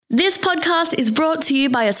This podcast is brought to you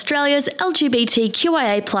by Australia's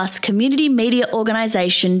LGBTQIA+ community media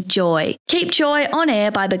organisation, Joy. Keep Joy on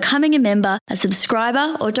air by becoming a member, a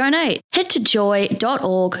subscriber or donate. Head to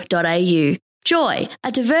joy.org.au. Joy,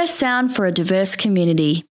 a diverse sound for a diverse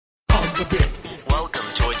community. Welcome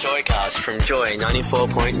to a Joycast from Joy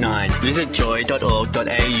 94.9. Visit joy.org.au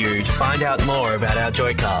to find out more about our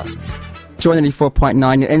Joycasts. Joy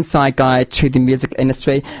 94.9, your inside guide to the music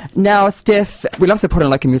industry. Now, Steph, we love supporting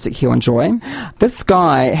local music here on Joy. This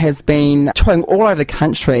guy has been touring all over the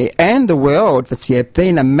country and the world this year,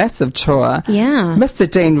 been a massive tour. Yeah. Mr.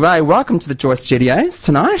 Dean Ray, welcome to the Joy Studios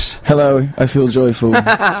tonight. Hello, I feel joyful.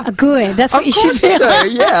 Good, that's what you should feel. do.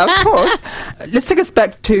 Yeah, of course. Let's take us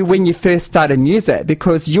back to when you first started music,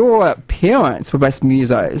 because your parents were both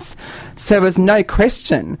musos. So there was no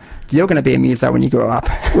question you're going to be a muso when you grow up.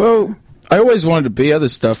 Well, I always wanted to be other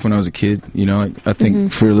stuff when I was a kid, you know. I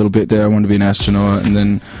think for a little bit there I wanted to be an astronaut and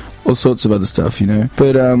then all sorts of other stuff, you know.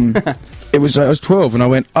 But I was 12 and I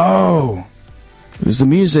went, oh, it was the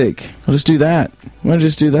music. I'll just do that. Why don't I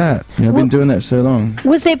just do that? You know, I've been doing that so long.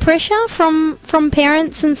 Was there pressure from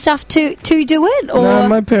parents and stuff to do it? Or? No,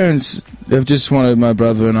 my parents have just wanted my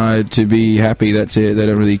brother and I to be happy, that's it. They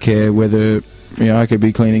don't really care whether... You know, I could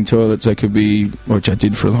be cleaning toilets, I could be, which I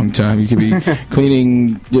did for a long time, you could be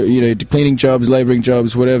cleaning jobs, labouring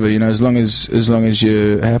jobs, whatever, you know, as long as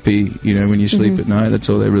you're happy, you know, when you sleep at night, that's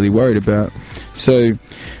all they're really worried about. So,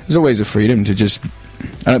 there's always a freedom to just,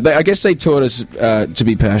 I guess they taught us to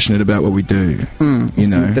be passionate about what we do, you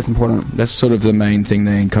know. That's important. That's sort of the main thing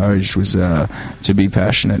they encouraged was to be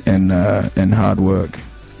passionate and hard work.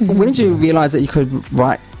 When did you realise that you could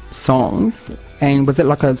write songs? And was it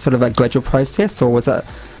like a sort of a gradual process, or was it...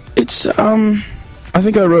 It's, I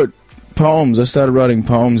think I wrote poems. I started writing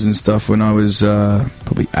poems and stuff when I was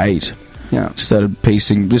probably 8. Yeah. Started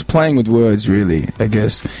piecing, just playing with words, really, I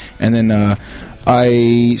guess. And then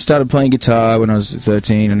I started playing guitar when I was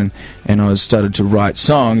 13, and I started to write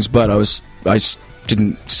songs, but I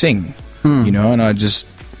didn't sing, you know, and I just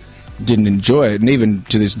didn't enjoy it. And even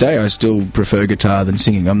to this day, I still prefer guitar than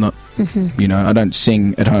singing. I'm not, you know, I don't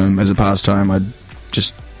sing at home as a pastime. I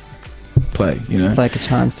just play, you know. Play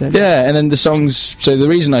guitar instead. Yeah, and then the songs... So the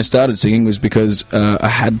reason I started singing was because I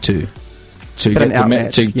had to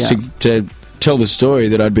tell the story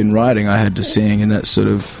that I'd been writing. I had to sing, and that's sort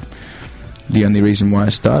of the only reason why I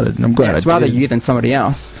started. And I'm glad it's I rather did. you than somebody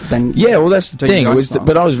else. Yeah, well, that's the thing.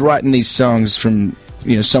 But I was writing these songs from,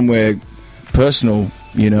 you know, somewhere personal,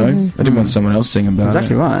 you know. I didn't want someone else singing about it.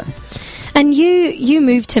 Exactly right. And you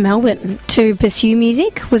moved to Melbourne to pursue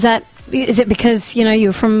music. Is it because, you know,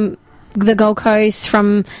 you're from the Gold Coast,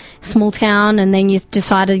 from a small town, and then you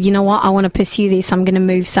decided, you know what, I want to pursue this. I'm going to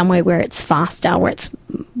move somewhere where it's faster, where it's,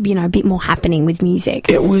 you know, a bit more happening with music.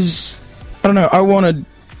 It was, I don't know, I wanted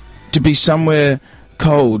to be somewhere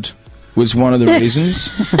cold was one of the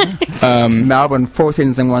reasons. Melbourne, 4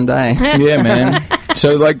 seasons in one day. Yeah, man.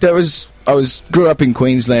 So, like, grew up in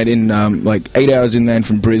Queensland in, like, 8 hours inland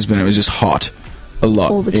from Brisbane. It was just hot a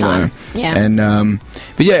lot. All the time, you know? yeah. And,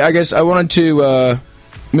 but yeah, I guess I wanted to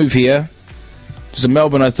move here. So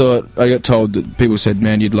Melbourne, I got told that people said,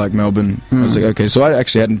 man, you'd like Melbourne. I was like, okay. So I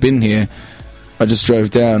actually hadn't been here. I just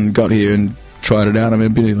drove down, got here and tried it out. I mean,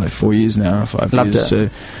 I've been here like 4 years now, 5 Loved years. it.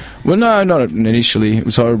 So, well, no, not initially. It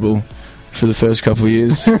was horrible for the first couple of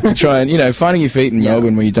years to try and, you know, finding your feet in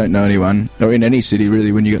Melbourne when you don't know anyone, or in any city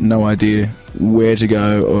really, when you got no idea where to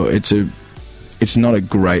go, or it's not a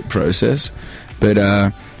great process. But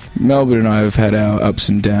Melbourne and I have had our ups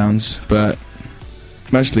and downs, but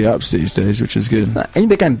mostly ups these days, which is good. And you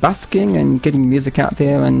began busking and getting music out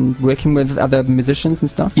there and working with other musicians and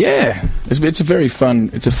stuff? Yeah, it's a very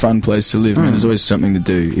fun. It's a fun place to live. Man, there's always something to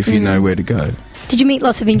do if you know where to go. Did you meet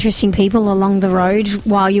lots of interesting people along the road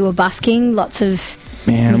while you were busking? Lots of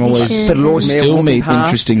man, I'm always still meet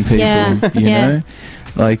interesting people. You know,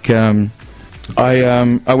 like I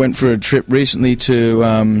went for a trip recently to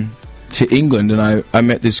England, and I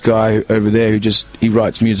met this guy over there who he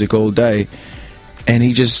writes music all day, and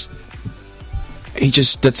he just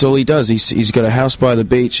that's all he does. He's got a house by the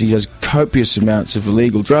beach. He has copious amounts of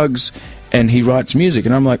illegal drugs, and he writes music.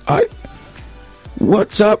 And I'm like,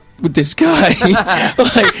 what's up with this guy?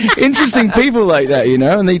 Like, interesting people like that, you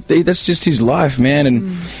know. And that's just his life, man.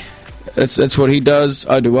 And that's what he does.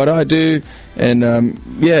 I do what I do. And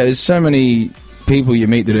yeah, there's so many people you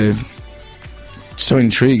meet that are so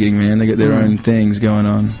intriguing, man. They got their own things going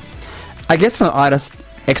on. I guess for an artist,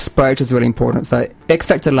 exposure is really important. So X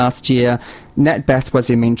Factor last year, Nat Bass was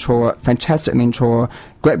your mentor, fantastic mentor,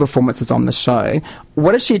 great performances on the show.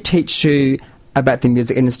 What does she teach you about the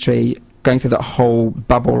music industry going through that whole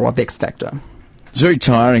bubble of X Factor? it's a very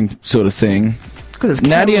tiring sort of thing.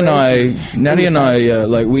 Natty and I,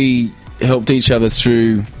 like, we helped each other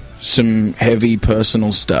through some heavy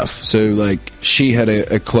personal stuff. So, like, she had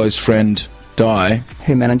a close friend die.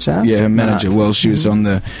 Her manager? Yeah, her manager. Right. Well, she was on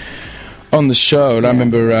the show, and I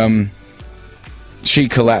remember she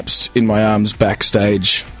collapsed in my arms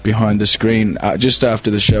backstage behind the screen just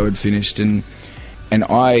after the show had finished, and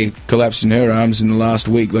I collapsed in her arms in the last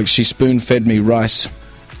week. Like, she spoon-fed me rice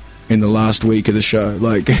in the last week of the show.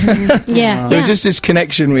 Like, there was just this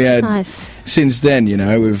connection we had since then, you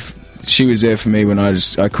know. She was there for me when I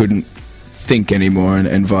couldn't think anymore,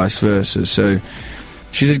 and vice versa. So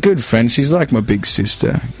she's a good friend. She's like my big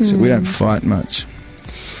sister. So we don't fight much.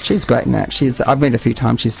 She's great, Nat. I've met her a few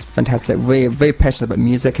times. She's fantastic. Very, very passionate about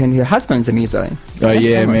music, and her husband's a muso. Oh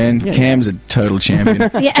yeah, man. Yeah. Cam's a total champion.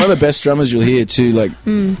 One of the best drummers you'll hear too. Like,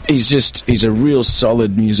 he's a real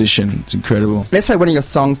solid musician. It's incredible. Let's play one of your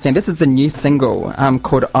songs, Dan. This is a new single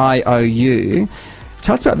called IOU.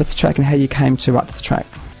 Tell us about this track and how you came to write this track.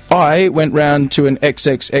 I went round to an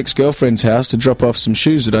ex-girlfriend's house to drop off some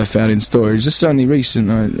shoes that I found in storage. This is only recent.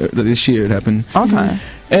 This year it happened. Okay.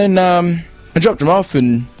 And I dropped them off,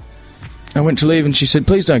 and I went to leave, and she said,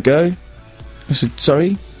 "Please don't go." I said,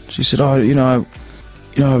 "Sorry?" She said, "Oh,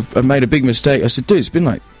 I've made a big mistake." I said, "Dude, it's been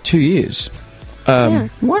like 2 years."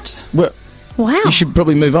 What? Well, wow. You should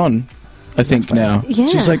probably move on, I think, now. Yeah.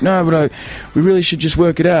 She's like, "No, but we really should just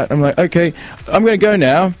work it out." I'm like, "Okay, I'm going to go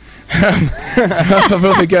now." I'll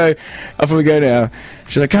probably go now.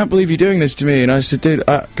 She said, "I can't believe you're doing this to me." And I said, "Dude,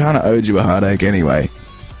 I kind of owed you a heartache anyway.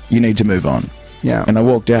 You need to move on." Yeah. And I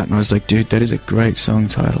walked out and I was like, "Dude, that is a great song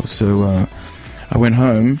title." So I went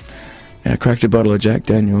home and I cracked a bottle of Jack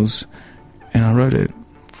Daniels and I wrote it.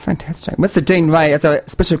 Fantastic. Mr. Dean Ray as our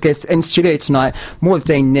special guest in studio tonight. More with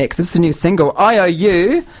Dean next. This is the new single,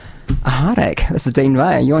 IOU, A Heartache. This is Dean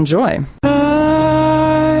Ray. You enjoy.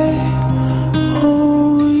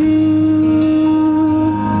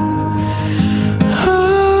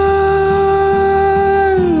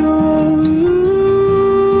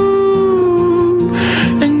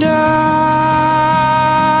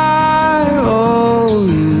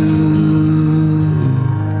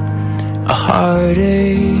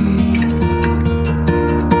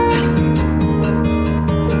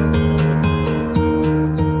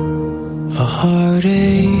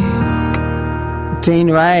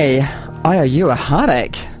 Dean Ray, I owe you a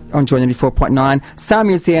heartache on Joy 94.9. Sound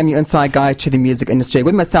Museum, your inside guide to the music industry.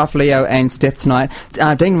 With myself, Leo, and Steph tonight.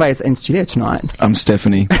 Dean Ray is in studio tonight. I'm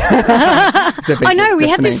Stephanie. I know, we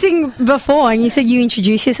had this thing before, and you said you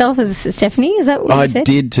introduced yourself as Stephanie. Is that what you said? I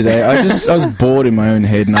did today. I was bored in my own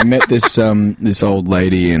head, and I met this this old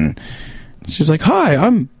lady, and she was like, "Hi,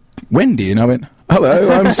 I'm Wendy," and I went,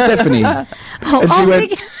 "Hello, I'm Stephanie." And she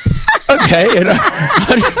went, "Okay," and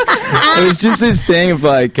it was just this thing of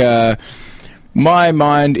like, my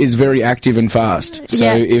mind is very active and fast. So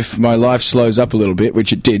if my life slows up a little bit,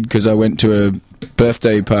 which it did, because I went to a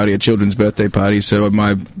birthday party, a children's birthday party, so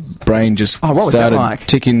my brain just started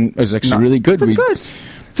ticking. It was actually really good. It was good.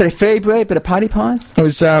 Bit of fairy bread, bit of party pies. It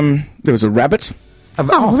was there was a rabbit.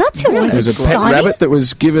 Oh, that's always There was a pet rabbit that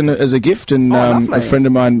was given as a gift, and a friend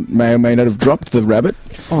of mine may or may not have dropped the rabbit.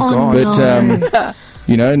 Oh, God. But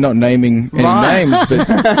not naming any names, but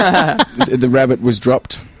the rabbit was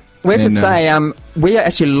dropped. We have to say, we are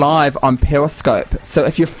actually live on Periscope. So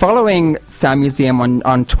if you're following Sound Museum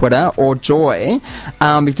on Twitter or Joy,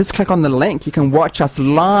 you just click on the link. You can watch us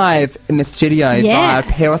live in the studio via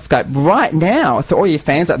Periscope right now. So all your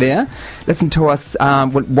fans out there, listen to us,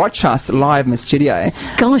 watch us live in the studio.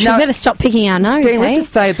 Gosh, you better stop picking our nose, Dean, we have to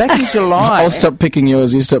say, back in July... I'll stop picking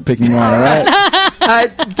yours, you stop picking mine, all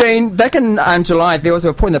right? Dean, back in July, there was a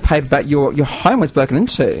report in the paper about your home was broken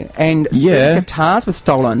into, and guitars were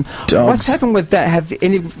stolen. Dogs. What's happened with that? Have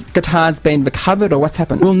any guitars been recovered, or what's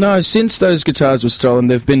happened? Well, no, since those guitars were stolen,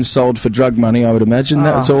 they've been sold for drug money, I would imagine.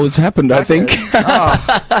 That's all that's happened, I think.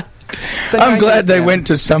 I'm glad they went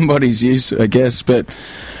to somebody's use, I guess. But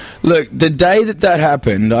look, the day that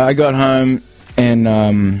happened, I got home and,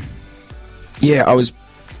 I was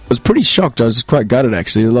pretty shocked. I was quite gutted,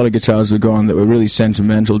 actually. A lot of guitars were gone that were really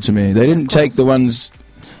sentimental to me. They didn't take the ones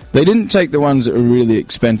that were really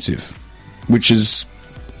expensive, which is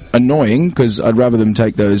annoying, because I'd rather them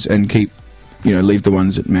take those and keep, leave the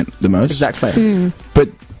ones that meant the most. Exactly. But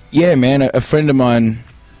yeah, man, a friend of mine,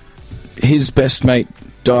 his best mate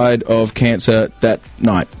died of cancer that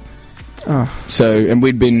night. Oh. So, and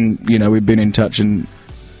we'd been in touch, and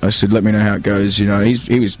I said, "Let me know how it goes."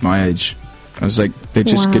 He was my age. I was like, "They're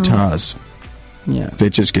just guitars." Yeah. They're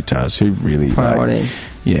just guitars. Who really priorities?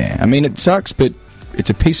 I mean, it sucks, but it's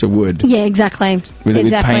a piece of wood. Yeah, exactly.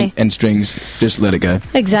 With paint and strings. Just let it go.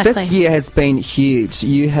 Exactly. This year has been huge.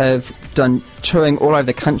 You have done touring all over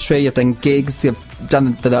the country. You've done gigs. You've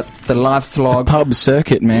done the live slog. The pub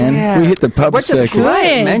circuit, man. Yeah. We hit the pub circuit. Which is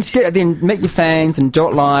great, man. Then meet your fans and do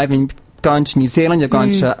it live. And going to New Zealand. You're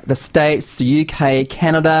going to the States, the UK,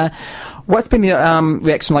 Canada. What's been your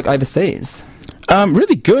reaction like overseas?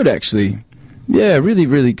 Really good, actually. Yeah, really,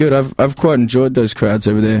 really good. I've quite enjoyed those crowds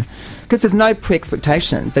over there. Because there's no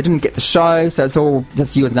pre-expectations. They didn't get the show, so it's all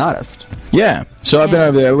just you as an artist. Yeah. So I've been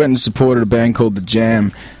over there. I went and supported a band called The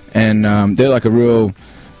Jam, and they're like a real,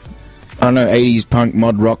 80s punk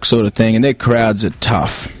mod rock sort of thing, and their crowds are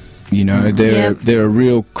tough. You know, they're a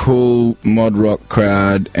real cool mod rock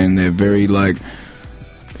crowd, and they're very like,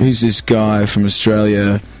 who's this guy from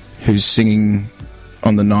Australia who's singing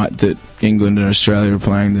on the night that England and Australia are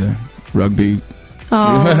playing the rugby?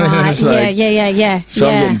 Oh, right. Yeah. So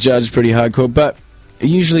I'm getting judged pretty hardcore, but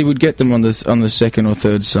usually we'd get them on the second or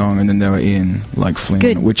third song, and then they were in, like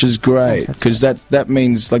Flynn, which is great, because that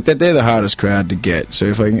means like that they're the hardest crowd to get. So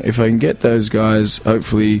if I can get those guys,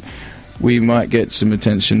 hopefully we might get some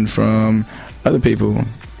attention from other people.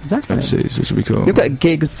 Exactly. Overseas, which would be cool. You've got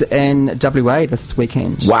gigs in WA this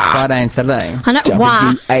weekend. Wow. Friday and Saturday. I know.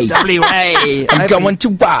 Wow. WA. I'm going to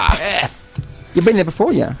WA. You've been there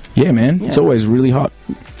before, yeah? Yeah, man. Yeah. It's always really hot.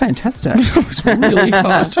 Fantastic. It's really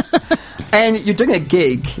hot. And you're doing a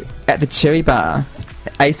gig at the Cherry Bar,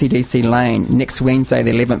 ACDC Lane, next Wednesday,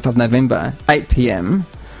 the 11th of November, 8 p.m,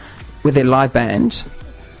 with their live band.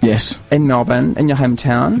 Yes. In Melbourne, in your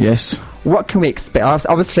hometown. Yes. What can we expect?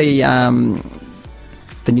 Obviously,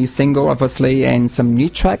 the new single, obviously, and some new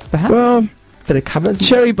tracks, perhaps? Well, bit of covers.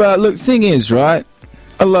 Cherry Bar, look, thing is, right,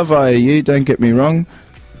 I love IOU, don't get me wrong.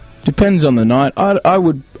 Depends on the night. I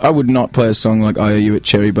would not play a song like IOU at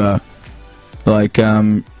Cherry Bar. Like,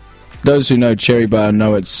 those who know Cherry Bar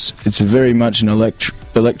know it's a very much an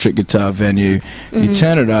electric guitar venue. Mm-hmm. You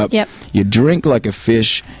turn it up, you drink like a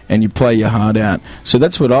fish, and you play your heart out. So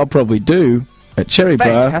that's what I'll probably do at Cherry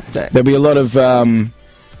Bar. Fantastic. There'll be a lot of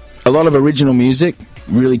original music,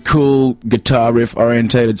 really cool guitar riff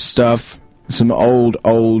orientated stuff. Some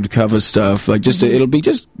old cover stuff, like it'll be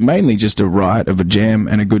just mainly just a riot of a jam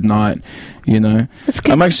and a good night, you know. That's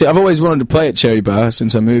good. I've always wanted to play at Cherry Bar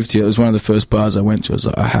since I moved here. It was one of the first bars I went to. I was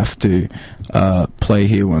like, I have to play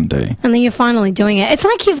here one day. And then you're finally doing it. It's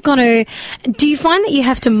like you've got to. Do you find that you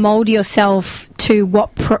have to mold yourself to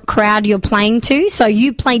what crowd you're playing to? So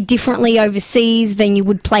you play differently overseas than you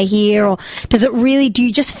would play here, or does it really? Do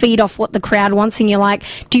you just feed off what the crowd wants, and you're like,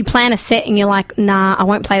 do you plan a set and you're like, nah, I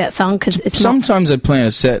won't play that song because it's Sometimes I plan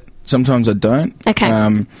a set, sometimes I don't.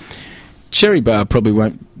 Okay. Cherry Bar probably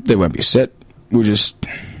there won't be a set. We'll just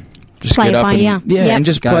play get up and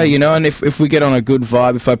just play, you know. And if we get on a good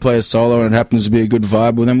vibe, if I play a solo and it happens to be a good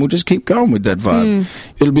vibe, well then we'll just keep going with that vibe.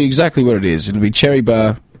 It'll be exactly what it is. It'll be Cherry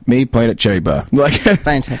Bar, me playing at Cherry Bar. Like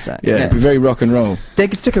fantastic. Yeah, it'll be very rock and roll.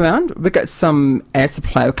 Dig, stick around. We've got some ads to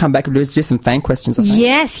play. We'll come back and do some fan questions, I think.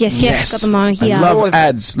 Yes. Got them on here. I love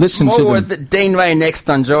ads. Listen to them. More with Dean Ray next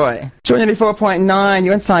on Joy. Joy 94.9,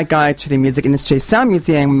 your inside guide to the music industry, Sound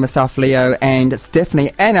Museum with myself, Leo, and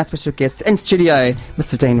Stephanie, and our special guest in studio,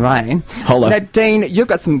 Mr. Dean Ray. Holla. Now, Dean, you've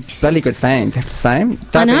got some bloody good fans, I have to say.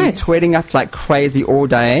 They've been tweeting us like crazy all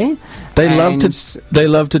day. They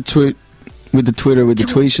love to tweet. With the Twitter, with the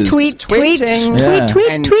tweeters. Tweeting.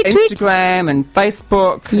 And Instagram and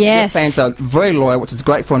Facebook. Yes. Your fans are very loyal, which is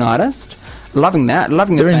great for an artist. Loving that.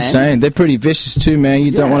 Loving the fans. They're insane. They're pretty vicious too, man.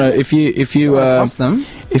 You don't want to...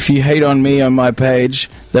 If you hate on me on my page,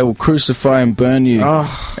 they will crucify and burn you.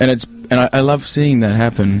 Oh. And I love seeing that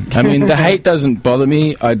happen. I mean, the hate doesn't bother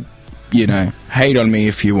me. Hate on me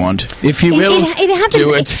if you want. If you will, it happens,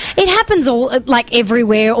 do it. It happens all, like,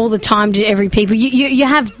 everywhere, all the time to every people. You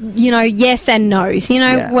have, yes and no's,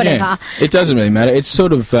 whatever. Yeah. It doesn't really matter. It's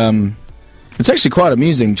sort of, it's actually quite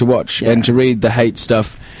amusing to watch and to read the hate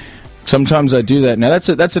stuff. Sometimes I do that now.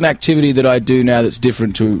 That's an activity that I do now that's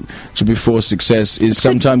different to before Success.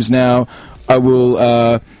 Sometimes now I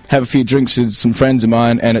will have a few drinks with some friends of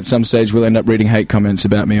mine, and at some stage we'll end up reading hate comments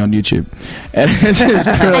about me on YouTube. And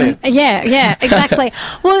it's brilliant. Yeah, exactly.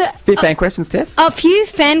 Well, a few fan questions, Steph. A few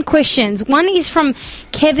fan questions. One is from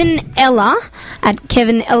Kevin Ella at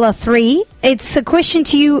Kevin Ella 3. It's a question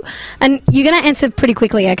to you, and you're going to answer pretty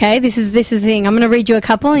quickly, okay? This is the thing. I'm going to read you a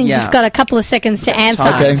couple, and you just got a couple of seconds to answer.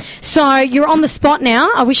 Okay. So you're on the spot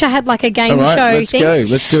now. I wish I had like a game show thing. Let's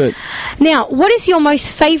go. Let's do it. Now, what is your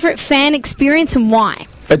most favourite fan experience and why?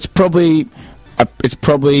 It's probably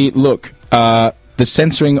look, the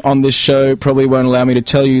censoring on this show probably won't allow me to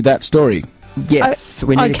tell you that story. Yes,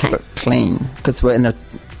 we need to keep it clean because we're in a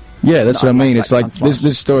Yeah, that's what I mean. It's like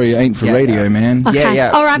this story ain't for radio, man. Okay.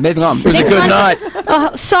 Yeah. All right. Moving on. It was a good night.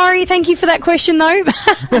 Oh, sorry. Thank you for that question, though.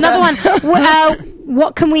 Another one.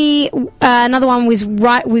 What can we? Another one was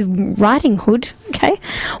Riding Hood. Okay.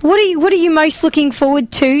 What are you most looking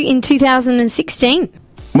forward to in 2016?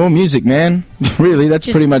 More music, man. Really, that's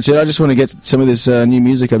pretty much it. I just want to get some of this new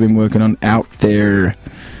music I've been working on out there.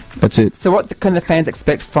 That's it. So what can the fans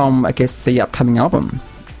expect from, I guess, the upcoming album?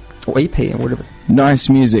 Or EP, or whatever. Nice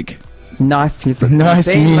music. Nice music.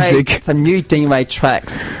 Nice music. Some new Dean Ray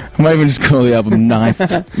tracks. I might even just call the album Nice.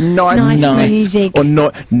 Nice music. Or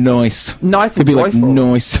Nice. Nice Could and be joyful. like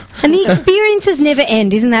Nice. And the experiences never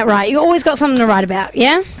end, isn't that right? You always got something to write about,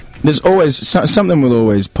 yeah? There's always... something will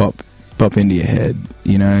always pop into your head,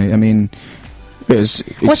 you know? I mean...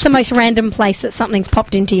 What's the most random place that something's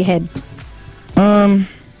popped into your head?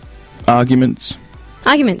 Arguments.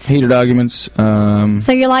 Heated arguments.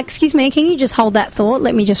 So you're like, excuse me, can you just hold that thought?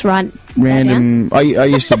 Let me just write random. I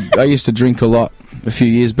used to drink a lot a few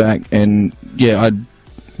years back, and yeah, I'd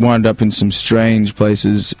wind up in some strange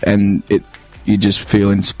places, and you just feel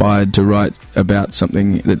inspired to write about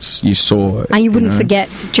something you saw. And you wouldn't forget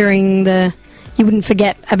you wouldn't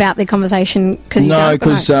forget about the conversation because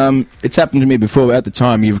it's happened to me before. At the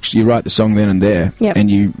time, you write the song then and there, and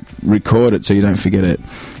you record it so you don't forget it,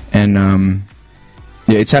 and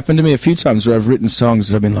yeah, it's happened to me a few times where I've written songs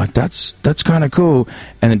that I've been like, that's kind of cool,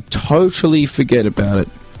 and then totally forget about it.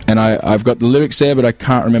 And I've got the lyrics there, but I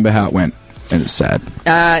can't remember how it went, and it's sad.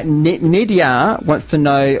 Nidia wants to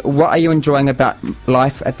know, what are you enjoying about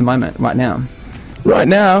life at the moment, right now? Right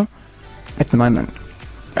now? At the moment.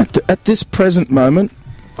 At this present moment,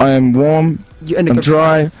 I am warm, I'm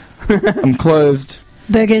dry, I'm clothed.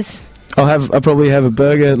 Burgers. I'll probably have a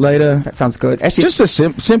burger later. That sounds good. Actually, just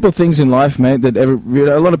the simple things in life, mate. That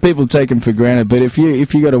a lot of people take them for granted. But if you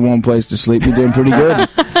got a warm place to sleep, you're doing pretty good.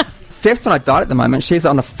 Steph's on a diet at the moment. She's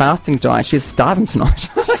on a fasting diet. She's starving tonight.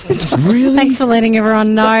 Really? Thanks for letting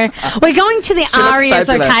everyone know. We're going to the Arias,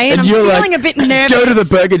 okay? And I'm feeling a bit nervous. Go to the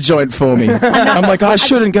burger joint for me. I'm like, I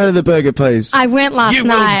shouldn't go to the burger place. I went last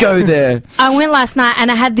night. You will go there. I went last night and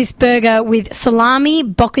I had this burger with salami,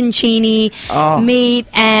 bocconcini, meat,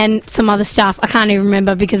 and some other stuff. I can't even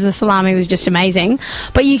remember because the salami was just amazing.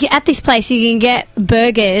 But at this place, you can get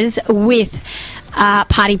burgers with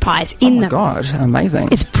party pies in them. Oh, my God. Amazing.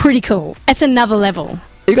 It's pretty cool. It's another level.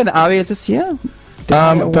 Are you going to Arias this year?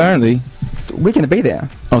 Apparently. We're going to be there.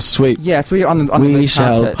 Oh, sweet. Yeah, so we're on the red We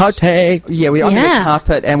shall carpet. partake. Yeah, we're on the red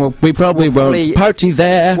carpet, and we probably won't party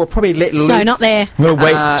there. We'll probably let loose. No, not there. We'll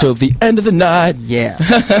wait till the end of the night. Yeah.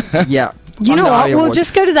 Yeah. You know what? We'll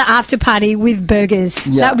just go to the after party with burgers.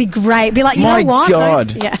 Yeah. That would be great. Be like, you know what? My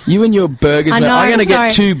God. You and your burgers, man. I'm going to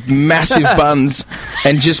get 2 massive buns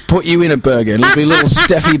and just put you in a burger. It'll be a little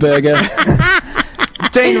Steffi burger.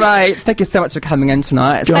 Dean Ray, thank you so much for coming in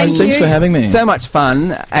tonight. Guys, thanks for having me. So much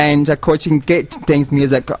fun. And of course, you can get Dean's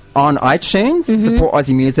music on iTunes. Support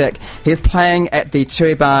Aussie music. He's playing at the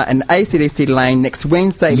Cherry Bar in ACDC Lane next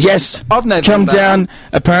Wednesday. Yes, of November. Come down.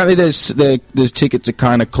 Apparently, there's tickets are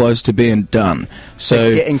kind of close to being done.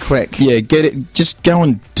 So get in quick. Yeah, get it. Just go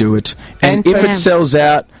and do it. And if it sells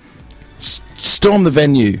out, storm the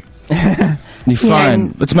venue. You're fine.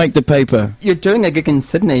 Yeah. Let's make the paper. You're doing a gig in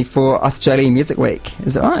Sydney for Australian Music Week.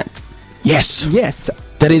 Is that right? Yes. Yes.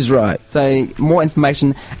 That is right. So more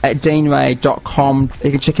information at deanray.com.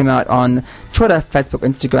 You can check him out on Twitter, Facebook,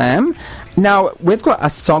 Instagram. Now, we've got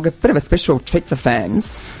a song, a bit of a special treat for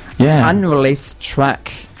fans. Yeah. Unreleased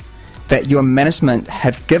track that your management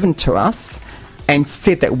have given to us and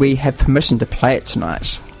said that we have permission to play it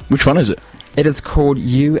tonight. Which one is it? It is called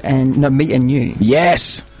Me and You.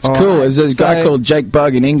 Yes. It's cool. There's a guy called Jake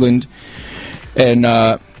Bugg in England,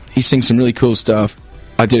 and he sings some really cool stuff.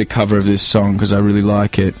 I did a cover of this song because I really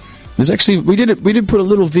like it. There's actually we did put a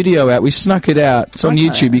little video out. We snuck it out. It's on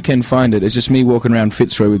YouTube. You can find it. It's just me walking around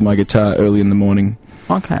Fitzroy with my guitar early in the morning.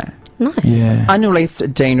 Okay. Nice. Yeah.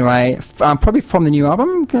 Unreleased Dean Ray, probably from the new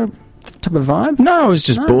album. Type of vibe. No, I was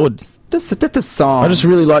just bored. Just a song. I just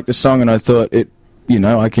really liked the song, and I thought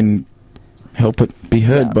I can help it be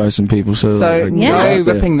heard by some people. So no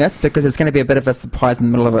ripping this because it's going to be a bit of a surprise in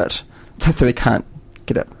the middle of it, so we can't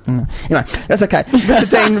get it. Anyway, that's okay.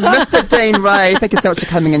 Mr. Dean Ray, thank you so much for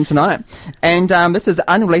coming in tonight. And this is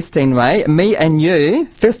Unreleased Dean Ray, Me and You,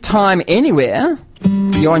 first time anywhere.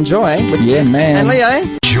 You're on Joy with man. And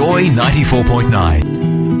Leo. Joy 94.9.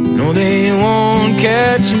 No, they won't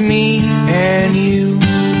catch me and you.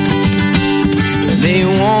 They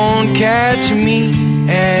won't catch me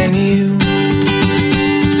and you.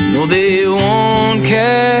 No, they won't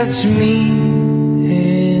catch me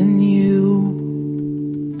and you.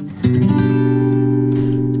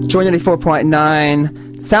 Joy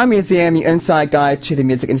 94.9, Sound Museum, your inside guide to the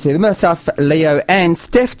music industry. With myself, Leo, and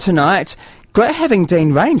Steph tonight. Great having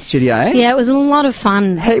Dean Ray in studio. Yeah, it was a lot of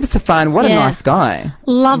fun. Heaps of fun. What a nice guy.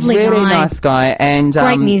 Lovely guy. Really nice guy. And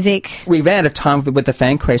great music. We ran out of time with the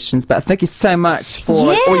fan questions, but thank you so much for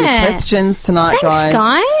all your questions tonight, Thanks,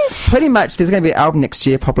 guys. Pretty much, there's going to be an album next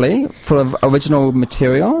year, probably, full of original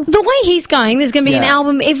material. The way he's going, there's going to be an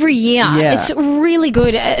album every year. Yeah. It's really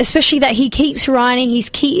good, especially that he keeps writing, he's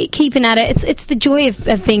keeping at it. It's the joy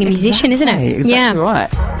of being a musician, isn't it? Exactly right.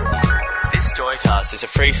 This Joycast is a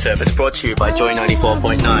free service brought to you by Joy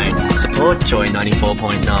 94.9. Support Joy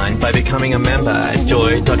 94.9 by becoming a member at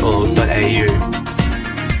joy.org.au.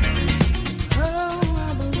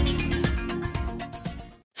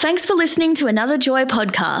 Thanks for listening to another Joy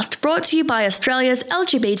podcast brought to you by Australia's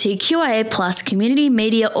LGBTQIA+ community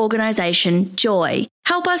media organisation, Joy.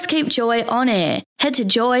 Help us keep Joy on air. Head to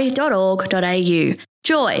joy.org.au.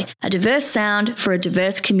 Joy, a diverse sound for a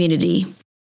diverse community.